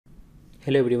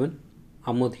Hello everyone,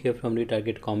 Amod here from the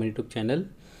Target Community YouTube channel,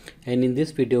 and in this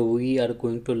video we are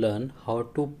going to learn how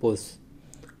to push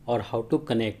or how to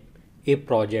connect a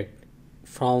project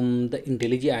from the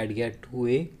IntelliJ idea to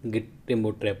a Git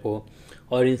remote repo,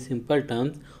 or in simple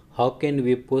terms, how can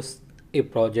we push a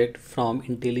project from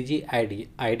IntelliJ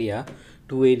idea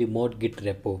to a remote Git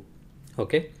repo.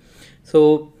 Okay,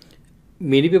 so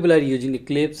many people are using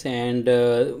Eclipse,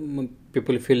 and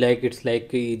people feel like it's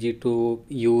like easy to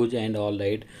use and all,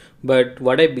 right? But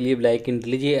what I believe, like,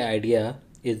 IntelliJ idea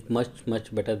is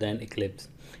much better than Eclipse.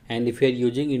 And if you are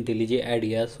using IntelliJ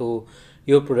idea, so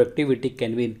your productivity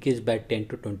can be increased by 10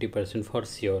 to 20% for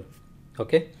sure.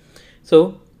 Okay,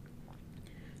 so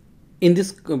in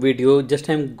this video just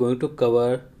I'm going to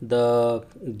cover the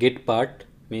Git part,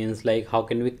 means like how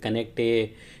can we connect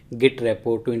a Git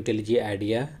repo to IntelliJ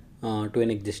idea to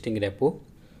an existing repo.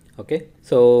 Okay,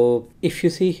 so if you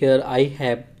see here, I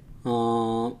have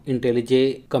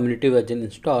IntelliJ community version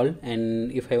installed, and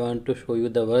if I want to show you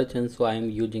the version, so I am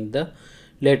using the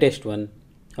latest one.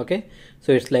 Okay,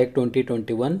 so it's like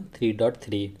 2021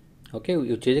 3.3. okay,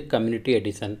 which is a community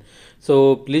edition.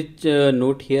 So please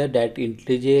note here that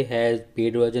IntelliJ has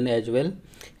paid version as well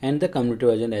and the community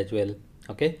version as well.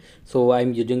 Okay, so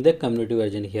I'm using the community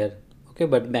version here. Okay,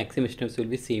 but maximum steps will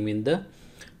be same in the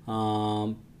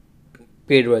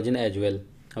paid version as well.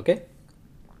 Okay,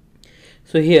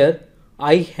 so here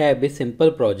I have a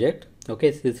simple project.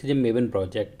 Okay, so this is a Maven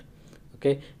project.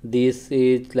 Okay, this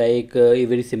is like a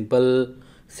very simple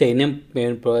Selenium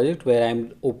Maven project where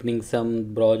I'm opening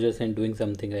some browsers and doing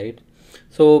something, right?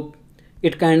 So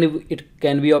it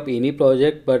can be of any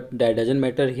project, but that doesn't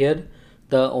matter here.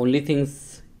 The only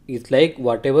things is like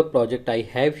whatever project I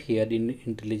have here in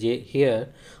IntelliJ here,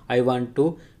 I want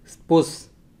to push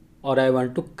or I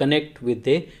want to connect with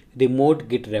a remote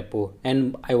Git repo,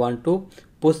 and I want to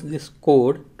push this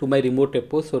code to my remote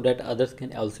repo so that others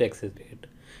can also access it.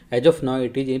 As of now,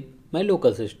 it is in my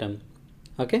local system.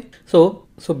 Okay, so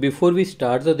before we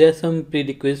start, so there are some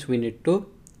prerequisites we need to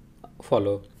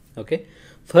follow. Okay,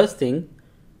 first thing,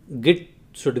 Git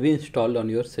should be installed on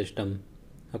your system.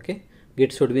 Okay,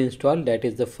 Git should be installed, that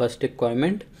is the first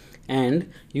requirement, and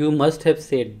you must have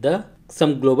set the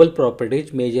some global properties,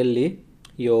 majorly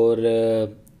your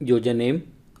username,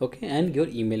 okay, and your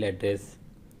email address.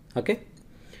 Okay,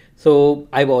 so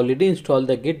I've already installed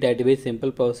the Git. That is a very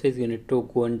simple process. You need to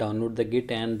go and download the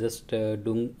Git and just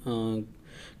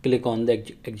click on the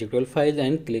executable files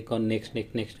and click on next,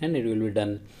 and it will be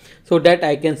done. So that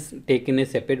I can take in a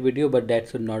separate video, but that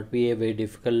should not be a very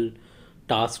difficult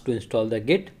task to install the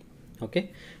Git. Okay,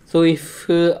 so if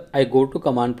I go to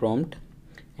command prompt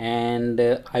and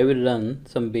I will run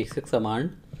some basic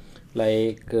command,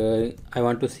 like I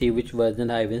want to see which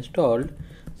version I have installed,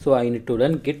 so I need to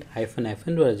run git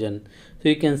 ---- version. So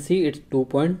you can see it's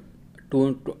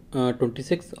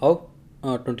 2.26 of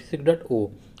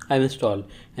 26.0 I have installed,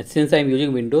 and since I am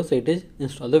using Windows, so it is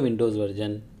install the Windows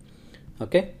version.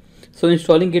 Okay, so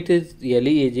installing Git is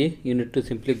really easy. You need to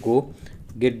simply go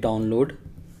git download.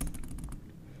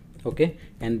 Okay,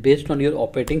 and based on your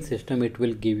operating system, it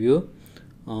will give you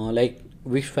like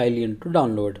which file you need to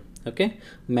download. Okay,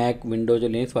 Mac, Windows or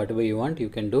Linux, whatever you want, you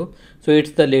can do. So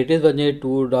it's the latest version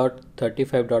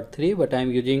 2.35.3, but I'm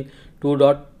using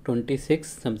 2.26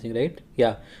 something, right?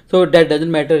 Yeah, so that doesn't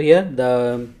matter here.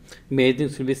 The main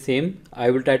things will be same.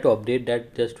 I will try to update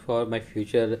that just for my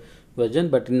future version,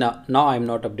 but now I'm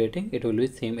not updating. It will be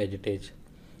same as it is.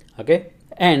 Okay,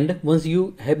 and once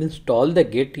you have installed the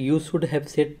Git, you should have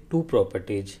set two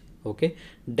properties. Okay,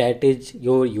 that is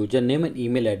your username and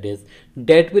email address.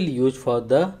 That will use for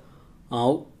the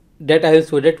that I will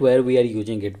show that where we are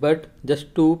using it, but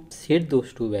just to set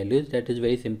those two values, that is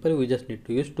very simple. We just need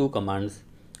to use two commands.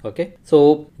 Okay,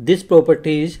 so this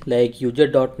property is like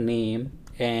user.name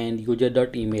and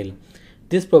user.email.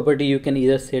 This property you can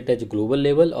either set as global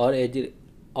level or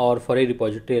for a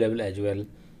repository level as well.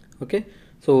 Okay,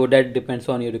 so that depends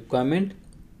on your requirement.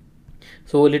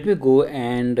 So let me go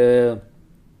and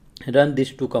run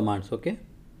these two commands. Okay,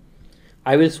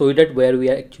 I will show you that where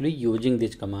we are actually using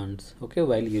these commands. Okay,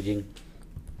 while using,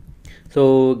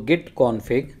 so git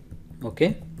config.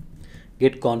 Okay,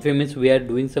 git config means we are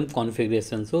doing some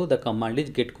configuration, so the command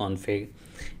is git config.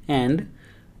 And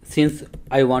since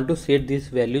I want to set these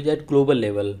values at global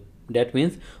level, that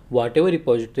means whatever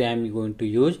repository I am going to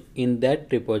use, in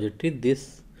that repository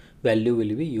this value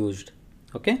will be used.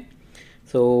 Okay,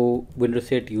 so Windows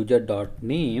set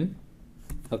user.name.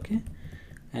 Okay,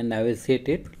 and I will set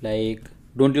it like,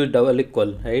 don't use double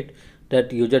equal, right?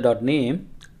 That user.name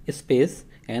space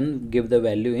and give the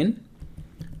value in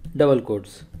double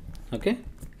quotes. Okay,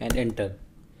 and enter.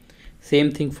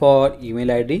 Same thing for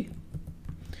email ID.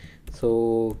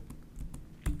 So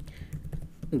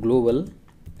global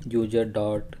user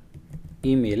dot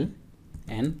email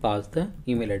and pass the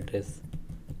email address.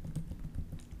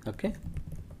 Okay,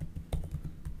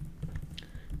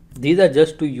 these are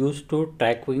just to use to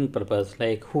tracking purpose,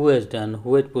 like who has done,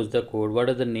 who has pushed the code, what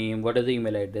is the name, what is the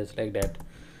email address, like that.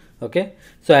 Okay,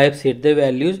 so I have set the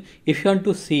values. If you want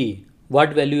to see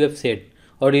what value you have set,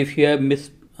 or if you have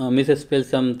misspelled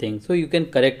something, so you can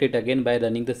correct it again by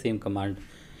running the same command.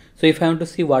 So if I want to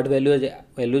see what values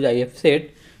I have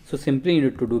set, so simply you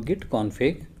need to do git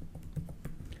config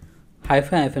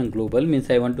hyphen global, means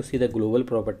I want to see the global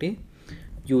property,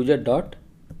 user dot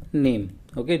name.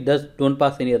 Okay, just don't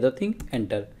pass any other thing,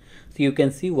 enter. So you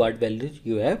can see what values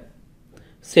you have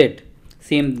set.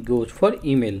 Same goes for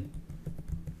email.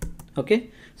 Okay,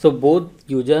 so both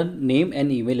user name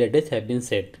and email address have been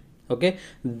set. Okay,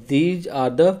 these are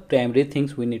the primary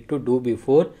things we need to do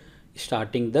before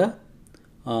starting the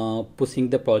pushing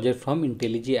the project from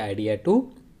IntelliJ IDEA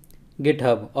to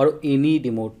GitHub or any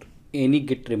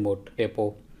Git remote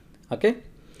repo. Okay,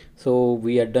 so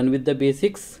we are done with the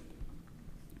basics.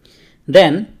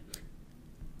 Then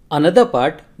another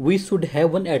part, we should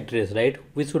have one address, right?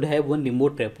 We should have one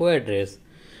remote repo address.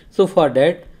 So for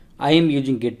that I am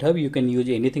using GitHub. You can use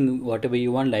anything, whatever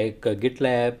you want, like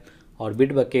GitLab or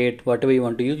Bitbucket, whatever you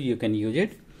want to use, you can use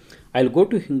it. I'll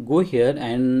go here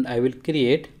and I will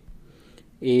create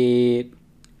a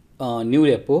new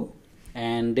repo,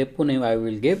 and repo name I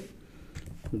will give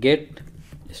get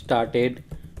started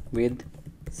with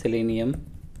Selenium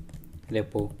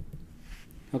repo.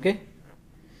 Okay,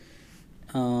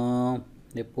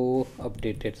 repo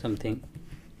updated something.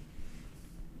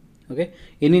 Okay,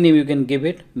 any name you can give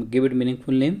it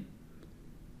meaningful name.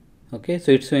 Okay,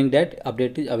 so it's showing that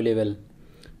update is available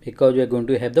because we are going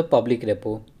to have the public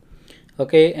repo.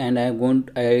 Okay, and I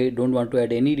don't want to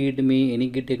add any readme, any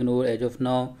git ignore as of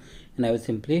now, and I will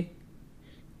simply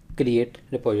create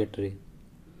repository.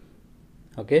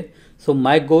 Okay, so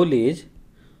my goal is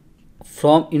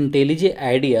from IntelliJ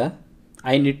IDEA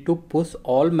I need to push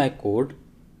all my code,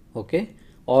 okay,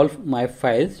 all my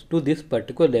files to this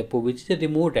particular repo, which is a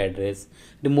remote address,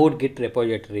 remote git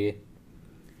repository.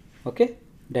 Okay,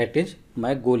 that is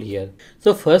my goal here.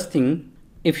 So first thing,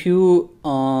 if you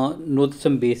know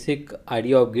some basic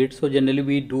idea of git, so generally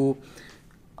we do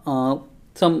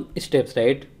some steps,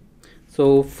 right?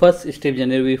 So first step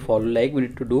generally we follow, like we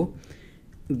need to do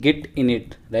git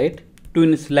init, right? To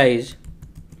initialize,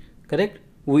 correct,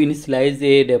 we initialize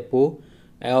a repo,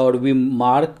 or we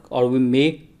mark or we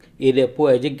make a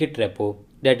repo as a git repo.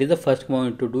 That is the first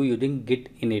command to do using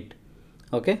git init.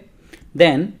 Okay,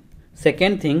 then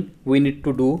second thing we need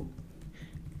to do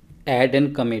add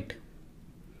and commit.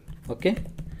 Okay,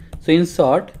 so in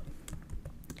short,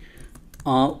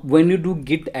 when you do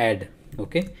git add,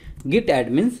 okay, git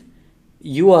add means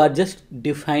you are just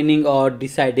defining or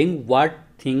deciding what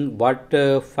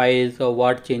files or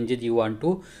what changes you want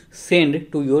to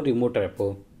send to your remote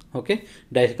repo. Okay,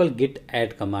 that is called git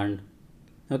add command.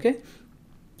 Okay,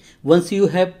 once you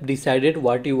have decided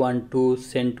what you want to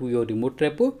send to your remote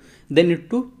repo, then you need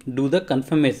to do the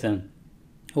confirmation.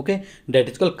 Okay, that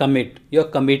is called commit. You are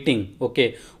committing,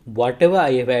 okay, whatever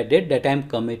I have added, that I am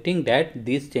committing that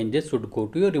these changes should go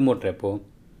to your remote repo.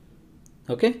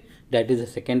 Okay, that is the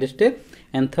second step.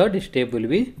 And third step will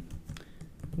be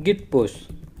git push.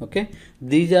 Okay,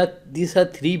 these are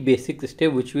three basic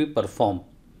steps which we perform.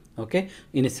 Okay,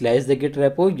 initialize the git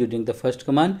repo using the first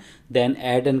command, then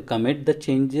add and commit the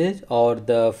changes or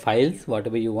the files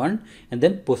whatever you want, and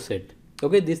then push it.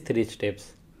 Okay, these three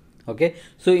steps. Okay,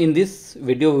 so in this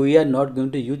video we are not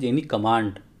going to use any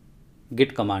command,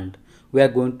 git command. We are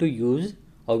going to use,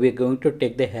 or we are going to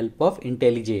take the help of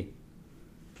IntelliJ.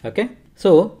 Okay,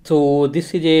 so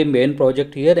this is a main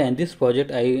project here, and this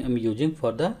project I am using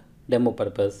for the demo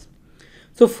purpose.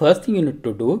 So first thing you need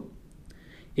to do,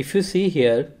 if you see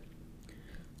here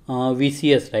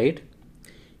VCS, right,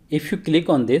 if you click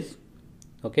on this,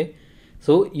 okay,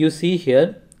 so you see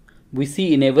here we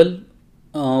see enable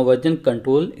version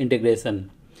control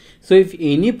integration. So if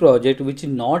any project which is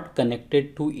not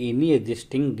connected to any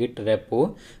existing git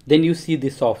repo, then you see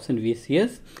this option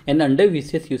VCS, and under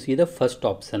VCS you see the first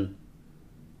option.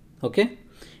 Okay,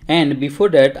 and before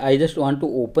that I just want to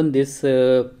open this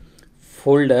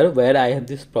folder where I have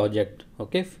this project.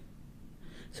 Okay,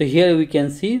 so here we can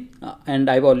see and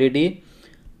I've already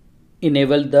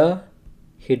enabled the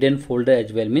hidden folder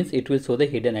as well, means it will show the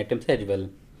hidden items as well.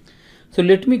 So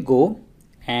let me go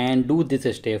and do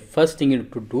this step. First thing you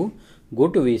need to do, go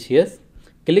to VCS,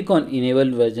 click on enable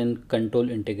version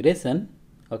control integration.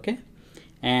 Okay,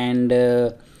 and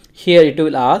here it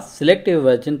will ask select a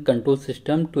version control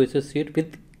system to associate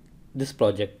with this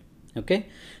project. Okay,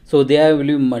 so there will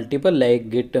be multiple like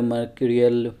Git,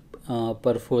 Mercurial,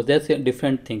 Perforce. There's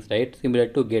different things, right, similar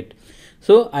to Git.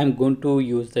 So I'm going to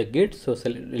use the Git, so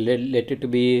let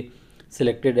it be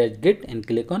selected as Git and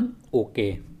click on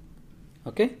OK.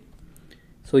 Okay,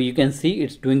 so you can see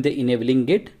it's doing the enabling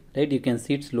Git, right? You can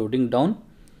see it's loading down.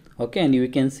 Okay, and you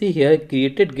can see here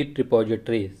created Git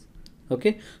repositories.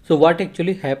 Okay, so what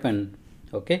actually happened?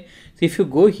 Okay, so if you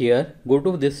go here, go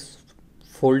to this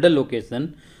folder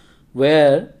location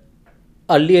where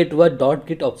earlier it was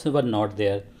 .git option were not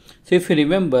there. So if you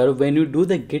remember, when you do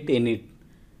the git init,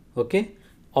 okay,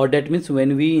 or that means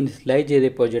when we initialize a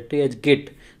repository as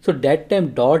git, so that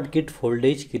time .git folder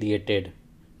is created.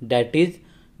 That is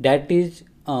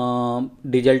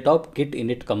result of git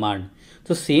init command.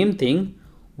 So same thing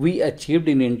we achieved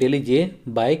in IntelliJ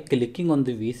by clicking on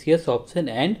the VCS option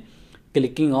and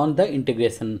clicking on the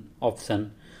integration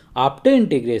option. After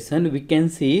integration, we can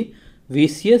see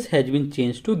VCS has been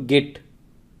changed to Git.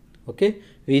 Okay,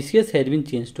 VCS has been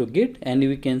changed to Git, and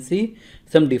we can see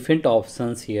some different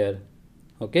options here.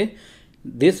 Okay,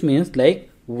 this means like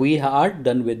we are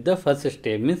done with the first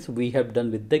step, means we have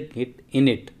done with the Git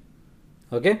init.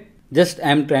 Okay, just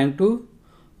I am trying to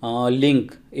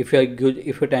link if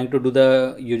you're trying to do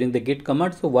the using the git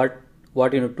command, so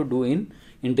what you need to do in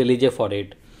IntelliJ for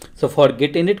it. So for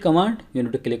git init command, you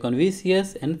need to click on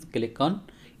VCS and click on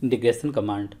integration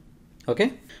command.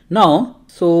 Okay, now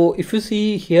so if you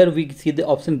see here, we see the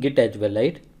option git as well,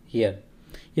 right? Here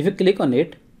if you click on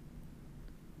it,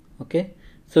 okay,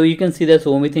 so you can see there's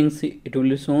so many things it will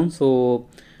be shown. So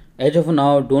as of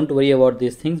now, don't worry about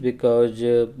these things because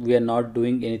we are not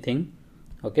doing anything,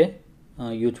 okay,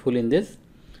 useful in this.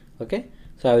 Okay,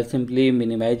 so I will simply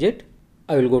minimize it.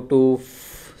 I will go to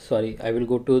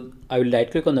I will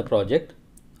right click on the project.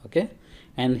 Okay,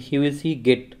 and he will see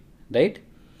git, right?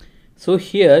 So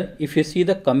here if you see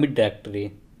the commit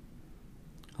directory,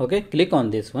 okay, click on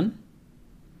this one.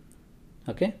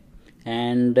 Okay,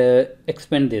 and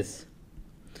expand this.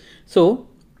 So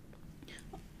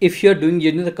if you are doing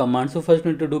using the command, so first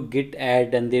you need to do git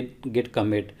add and then git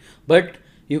commit, but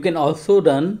you can also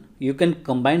you can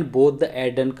combine both the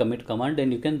add and commit command,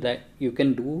 and you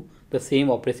can do the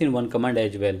same operation in one command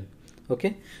as well.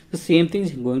 Okay, the same thing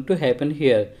is going to happen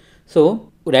here.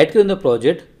 So right click on the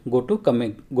project, go to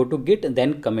commit, go to git and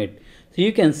then commit. So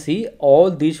you can see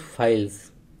all these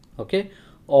files. Okay,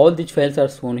 all these files are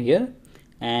shown here,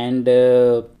 and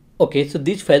okay, so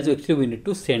these files actually we need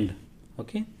to send.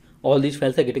 Okay, all these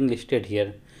files are getting listed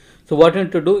here. So what you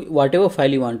need to do, whatever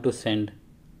file you want to send,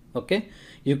 okay,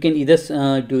 you can either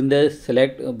do the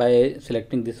select by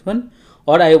selecting this one,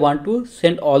 or I want to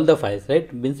send all the files,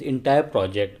 right, means entire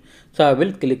project. So I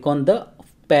will click on the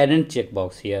parent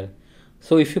checkbox here.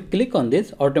 So if you click on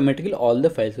this, automatically all the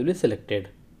files will be selected.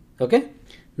 Okay,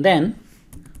 then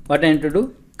what I need to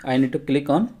do, I need to click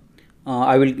on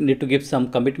I will need to give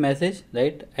some commit message,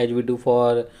 right, as we do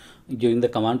for during the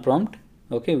command prompt.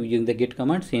 Okay, using the git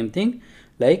command, same thing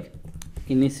like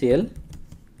initial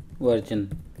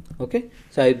version. Okay,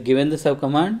 so I've given the sub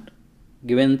command,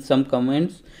 given some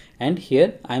comments, and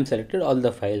here I am selected all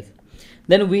the files.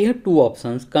 Then we have two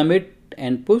options, commit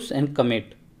and push and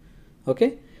commit.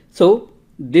 Okay, so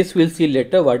this we'll see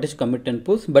later what is commit and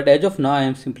push, but as of now I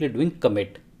am simply doing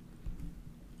commit.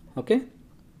 Okay,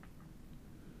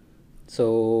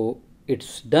 so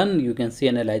it's done. You can see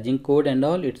analyzing code and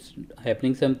all, it's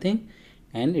happening something,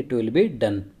 and it will be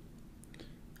done.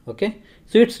 Okay,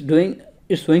 so it's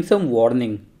showing some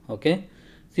warning. Okay,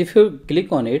 so if you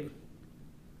click on it,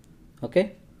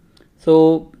 okay,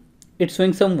 so it's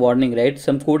showing some warning, right,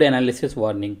 some code analysis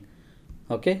warning.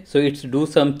 Okay, so it's do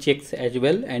some checks as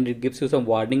well, and it gives you some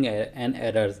warning and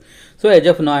errors. So as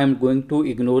of now I am going to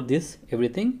ignore this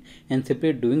everything and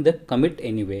simply doing the commit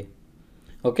anyway.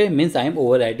 Okay, means I am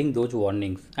overriding those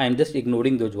warnings, I am just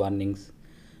ignoring those warnings.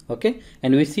 Okay,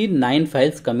 and we see 9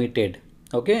 files committed.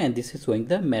 Okay, and this is showing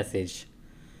the message.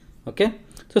 Okay,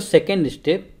 so second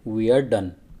step we are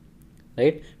done,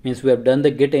 right, means we have done the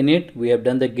git init, we have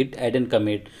done the git add and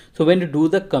commit. So when you do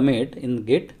the commit in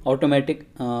git, in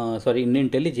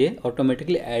IntelliJ,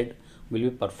 automatically add will be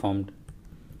performed.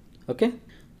 Okay,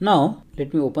 now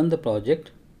let me open the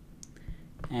project,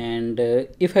 and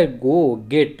if I go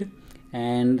git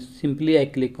and simply I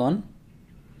click on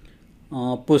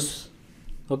push.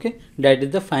 Okay, that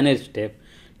is the final step.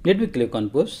 Let me click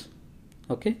on push.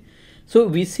 Okay, so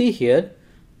we see here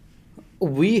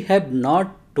we have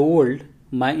not told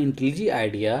my IntelliJ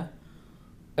idea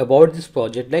about this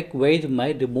project, like where is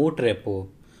my remote repo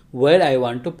where I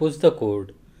want to push the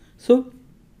code. So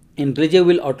IntelliJ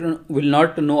will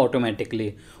not know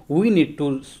automatically. We need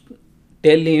to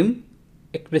tell him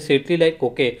explicitly, like,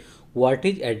 okay, what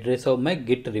is address of my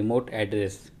git remote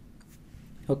address?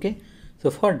 Okay,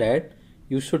 so for that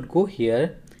you should go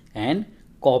here and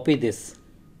copy this.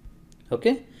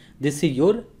 Okay, this is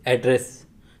your address.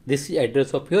 This is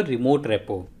address of your remote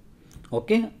repo.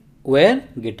 Okay, where?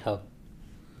 GitHub.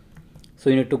 So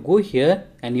you need to go here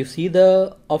and you see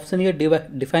the option here,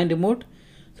 define remote.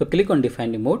 So click on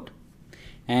define remote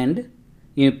and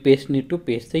you need to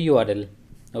paste the URL.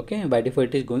 Okay, by default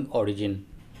it is going origin.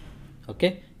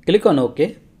 Okay, click on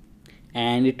OK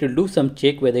and it will do some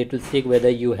check, whether it will check whether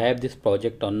you have this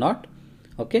project or not.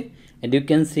 Okay, and you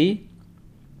can see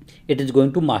it is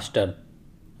going to master.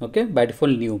 Okay, by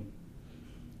default new.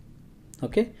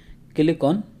 Okay, click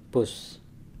on push.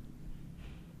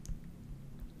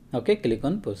 Okay, click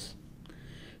on push.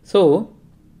 So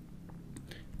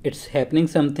it's happening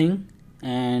something,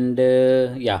 and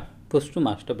yeah, push to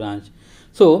master branch.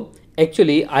 So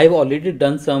actually I've already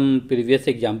done some previous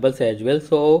examples as well.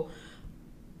 So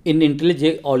in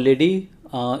IntelliJ already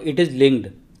it is linked,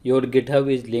 your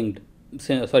GitHub is linked.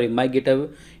 Sorry, my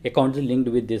GitHub account is linked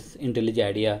with this IntelliJ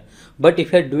idea. But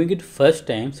if you are doing it first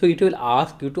time, so it will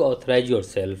ask you to authorize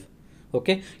yourself.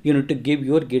 Okay, you need to give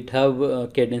your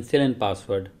GitHub credential and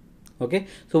password. Okay,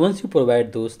 so once you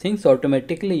provide those things,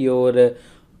 automatically your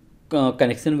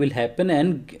connection will happen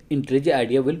and IntelliJ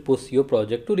idea will push your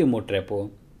project to remote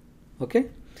repo. Okay,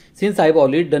 since I've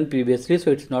already done previously,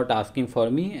 so it's not asking for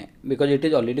me because it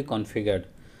is already configured.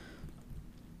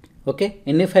 Okay,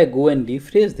 and if I go and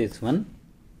refresh this one,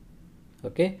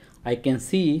 okay, I can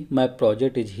see my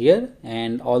project is here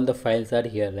and all the files are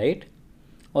here, right?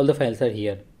 All the files are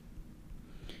here,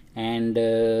 and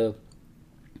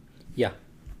yeah,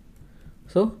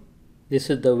 so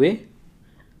this is the way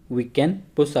we can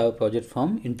push our project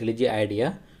from IntelliJ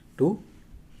idea to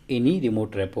any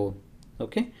remote repo.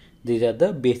 Okay, these are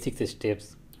the basic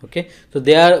steps. Okay, so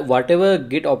they are whatever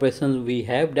git operations we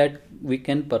have that we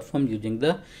can perform using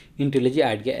the IntelliJ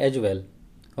idea as well.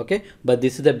 Okay, but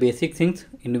this is the basic things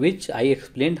in which I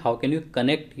explained how can you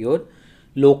connect your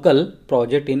local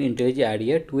project in IntelliJ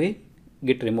idea to a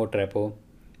git remote repo.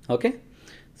 Okay,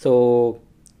 so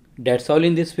that's all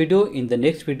in this video. In the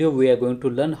next video we are going to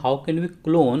learn how can we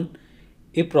clone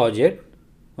a project,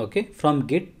 okay, from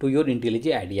git to your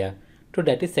IntelliJ idea. So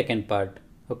that is second part.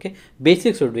 Okay,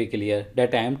 basics should be clear,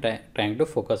 that I am trying to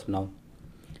focus now.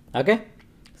 Okay,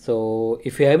 so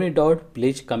if you have any doubt,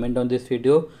 please comment on this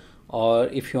video, or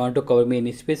if you want to cover me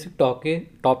any specific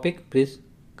topic, please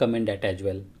comment that as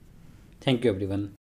well. Thank you everyone.